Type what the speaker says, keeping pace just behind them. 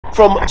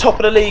From top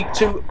of the league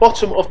to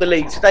bottom of the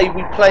league. Today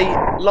we play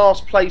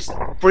last place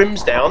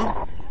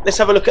Brimsdown. Let's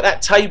have a look at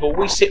that table.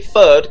 We sit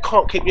third.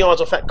 Can't keep my eyes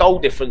off that goal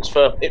difference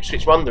for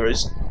Ipswich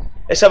Wanderers.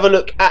 Let's have a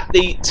look at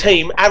the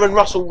team. Aaron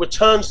Russell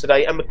returns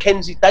today and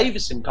Mackenzie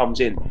Davison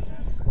comes in.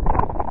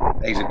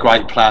 He's a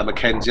great player,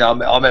 Mackenzie. I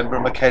remember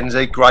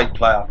Mackenzie, great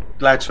player.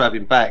 Glad to have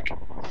him back.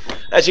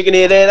 As you can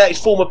hear there, that is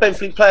former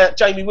Benfleet player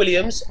Jamie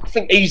Williams. I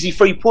think easy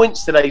 3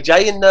 points today,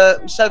 Jay. And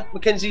so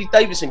Mackenzie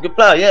Davison, good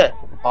player, yeah.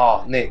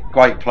 Oh, Nick,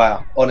 great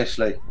player.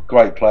 Honestly,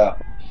 great player.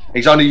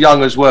 He's only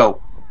young as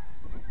well.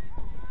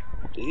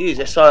 He is.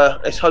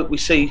 Let's hope we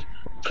see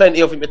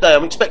plenty of him today.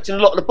 I'm expecting a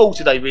lot of the ball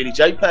today, really,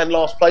 Jay. Playing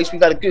last place,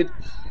 we've had a good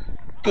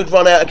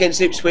run out against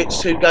Ipswich,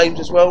 2 games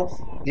as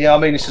well. Yeah, I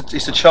mean,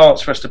 it's a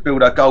chance for us to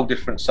build our goal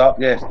difference up.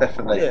 Yes,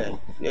 definitely.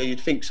 Yeah, you'd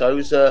think so.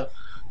 It's a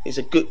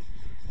good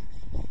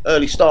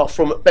early start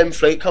from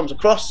Benfleet. Comes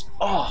across.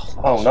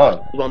 Oh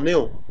no.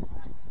 1-0.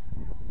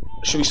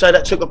 Should we say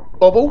that took a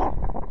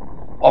bobble?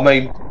 I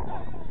mean,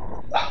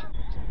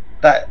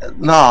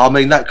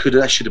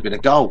 that should have been a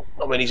goal.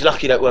 I mean, he's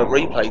lucky that weren't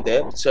replayed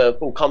there. But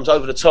ball comes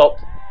over the top.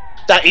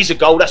 That is a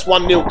goal. That's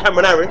 1-0.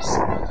 Cameron Harris.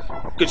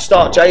 Good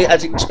start, Jay,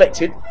 as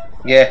expected.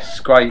 Yes,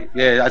 great.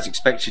 Yeah, as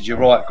expected. You're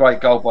right. Great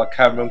goal by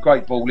Cameron.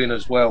 Great ball in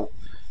as well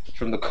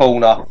from the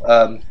corner.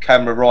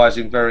 Cameron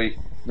rising very,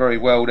 very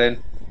well.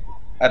 Then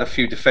had a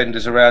few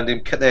defenders around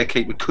him. Their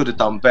keeper could have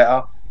done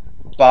better,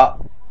 but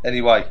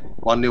anyway,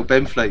 1-0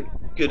 Benfleet.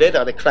 Good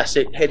header. The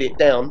classic head it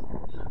down.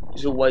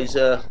 Is always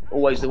the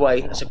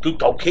way. That's a good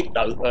goal kick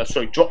though.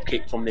 Drop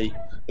kick from the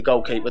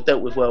goalkeeper.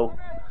 Dealt with well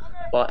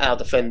by our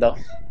defender.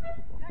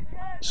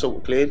 Sort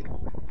of cleared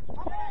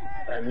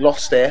and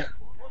lost there.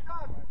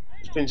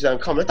 Brimsdown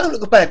coming. They don't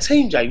look a bad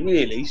team, Jay.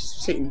 Really,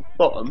 sitting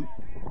bottom.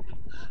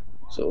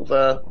 Sort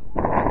of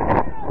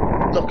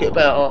knock it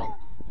about are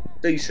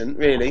decent,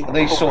 really. And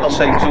these sort of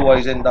teams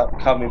always end up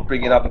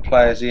bringing other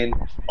players in.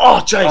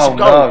 Oh, Jay, it's a goal.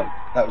 No.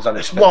 That was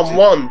unexpected. It's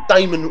 1-1.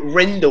 Damon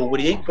Rendell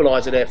with the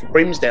equaliser there for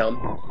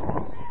Brimsdown.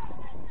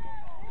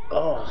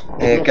 Oh,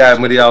 yeah,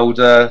 going with the old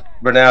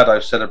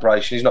Ronaldo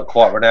celebration. He's not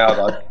quite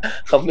Ronaldo.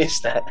 I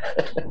missed that.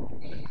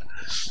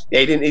 Yeah,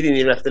 he didn't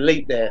even have to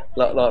leap there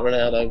like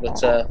Ronaldo.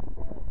 But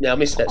yeah, I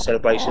missed that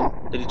celebration.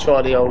 Did he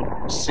try the old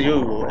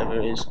Siu or whatever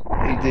it is?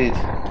 He did.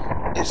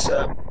 It's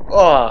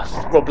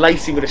Rob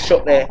Lacey with a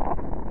shot there.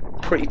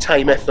 Pretty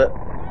tame effort.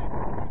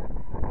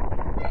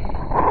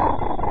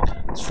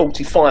 It's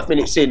 45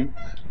 minutes in.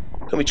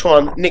 Can we try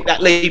and nick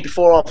that lead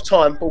before half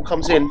time? Ball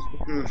comes in.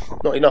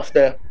 Not enough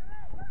there.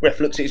 Ref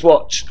looks at his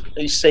watch.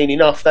 He's seen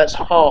enough. That's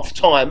half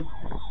time.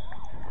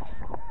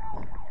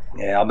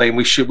 Yeah, I mean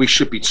we should be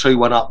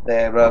 2-1 up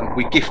there.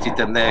 We gifted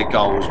them their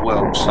goal as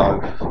well.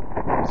 So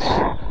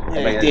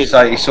yeah, I mean,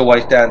 it's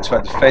always down to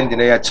our defending.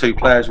 He had 2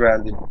 players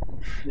around him.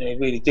 Yeah, he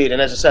really did.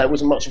 And as I say, it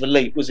wasn't much of a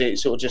leap, was it? It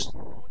sort of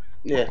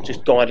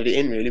just guided it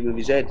in really with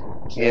his head.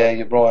 So, yeah,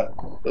 you're right.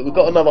 But we've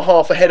got another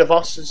half ahead of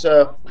us. As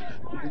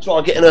we can try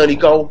and get an early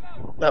goal.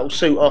 That will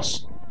suit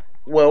us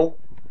well.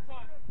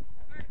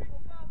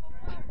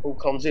 All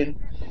comes in.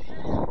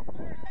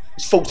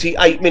 It's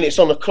 48 minutes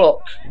on the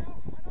clock.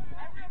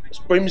 As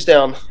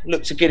Brimsdown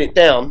look to get it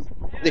down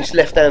this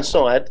left-hand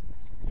side.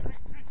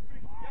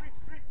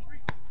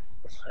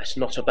 That's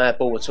not a bad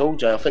ball at all,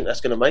 Jay. I think that's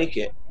going to make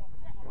it.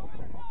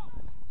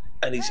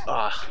 And he's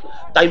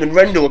Damon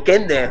Rendell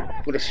again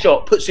there with a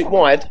shot, puts it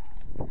wide.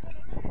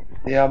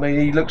 Yeah, I mean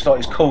he looks like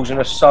he's causing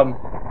us some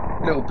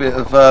little bit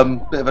of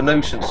a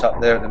nuisance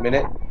up there at the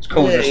minute. It's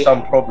causing us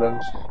some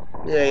problems.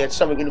 Yeah, he had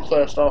something in the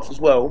first half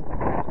as well.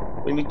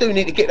 I mean, we do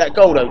need to get that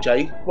goal though,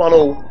 Jay.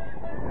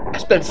 1-1.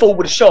 That's been forward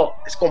with a shot.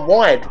 It's gone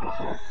wide.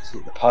 It's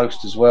hit the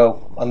post as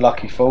well.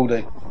 Unlucky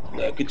Foldy.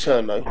 Yeah, good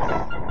turn though.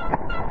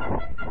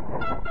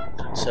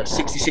 So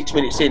 66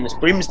 minutes in. It's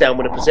Brimsdown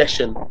with a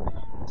possession.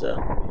 It's a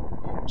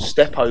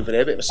step over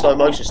there, a bit of a slow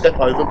motion step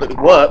over, but it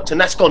worked,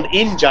 and that's gone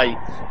in, Jay.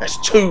 That's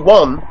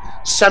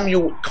 2-1.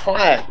 Samuel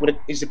Kai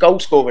is the goal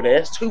scorer there.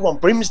 It's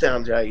 2-1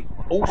 Brimsdown, Jay.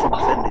 Awful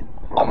defending.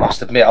 I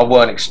must admit, I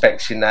weren't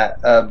expecting that.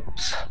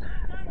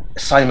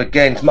 Same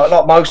again,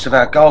 like most of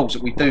our goals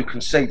that we do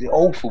concede,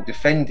 awful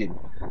defending.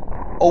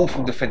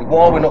 Awful defending.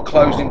 Why we're not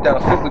closing them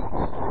down? I think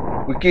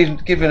we're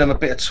giving them a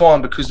bit of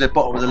time because they're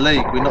bottom of the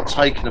league. We're not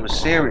taking them as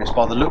serious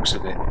by the looks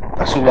of it.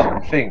 That's all I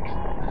can think.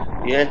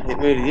 Yeah, it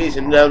really is.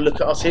 And now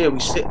look at us here. We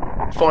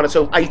find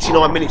ourselves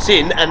 89 minutes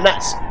in, and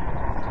that's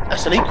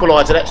an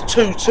equaliser. That's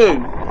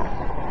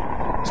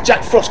 2-2. It's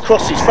Jack Frost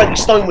crosses. Frankie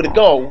Stone with a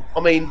goal. I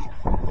mean,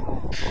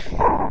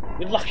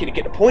 we're lucky to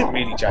get the point,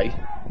 really, Jay.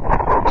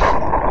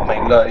 I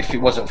mean, look, if it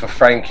wasn't for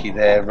Frankie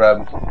there,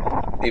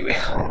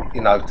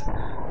 you know,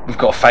 we've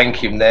got to thank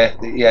him there.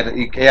 He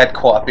had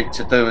quite a bit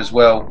to do as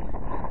well.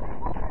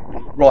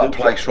 Right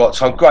place, right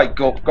time. Great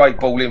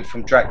ball in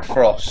from Jack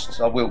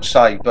Frost, I will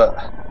say. But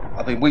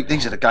I mean,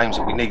 these are the games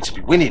that we need to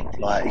be winning.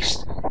 Like,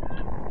 it's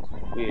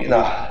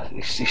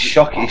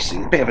shocking. It's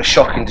a bit of a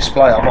shocking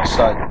display, I must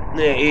say.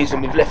 Yeah, it is,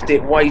 and we've left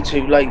it way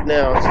too late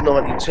now. It's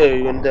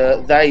 92, and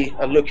they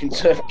are looking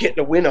to get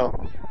the winner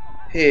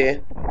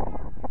here.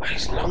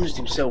 He's lunged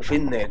himself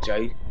in there,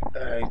 Jay.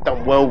 He's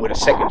done well with a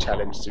second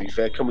challenge, to be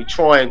fair. Can we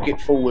try and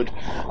get forward?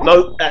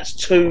 No, that's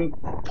 2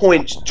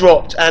 points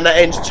dropped, and that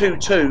ends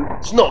 2-2.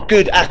 It's not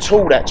good at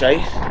all, that,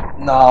 Jay.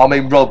 No, I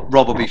mean, Rob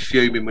will be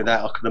fuming with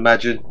that, I can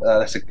imagine.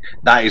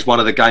 That is one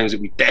of the games that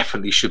we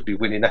definitely should be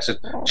winning. That's a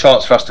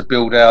chance for us to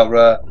build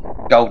our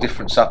goal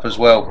difference up as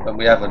well, and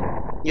we haven't.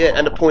 Yeah,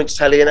 and the points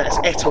tally, and that's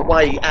et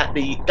away at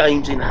the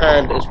games in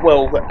hand as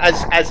well. But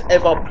as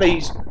ever,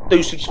 please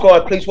do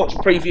subscribe. Please watch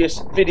previous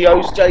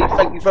videos. Jay,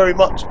 thank you very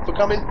much for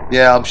coming.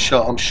 Yeah, I'm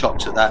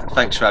shocked at that.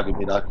 Thanks for having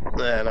me, though.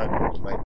 Yeah, no problem, mate.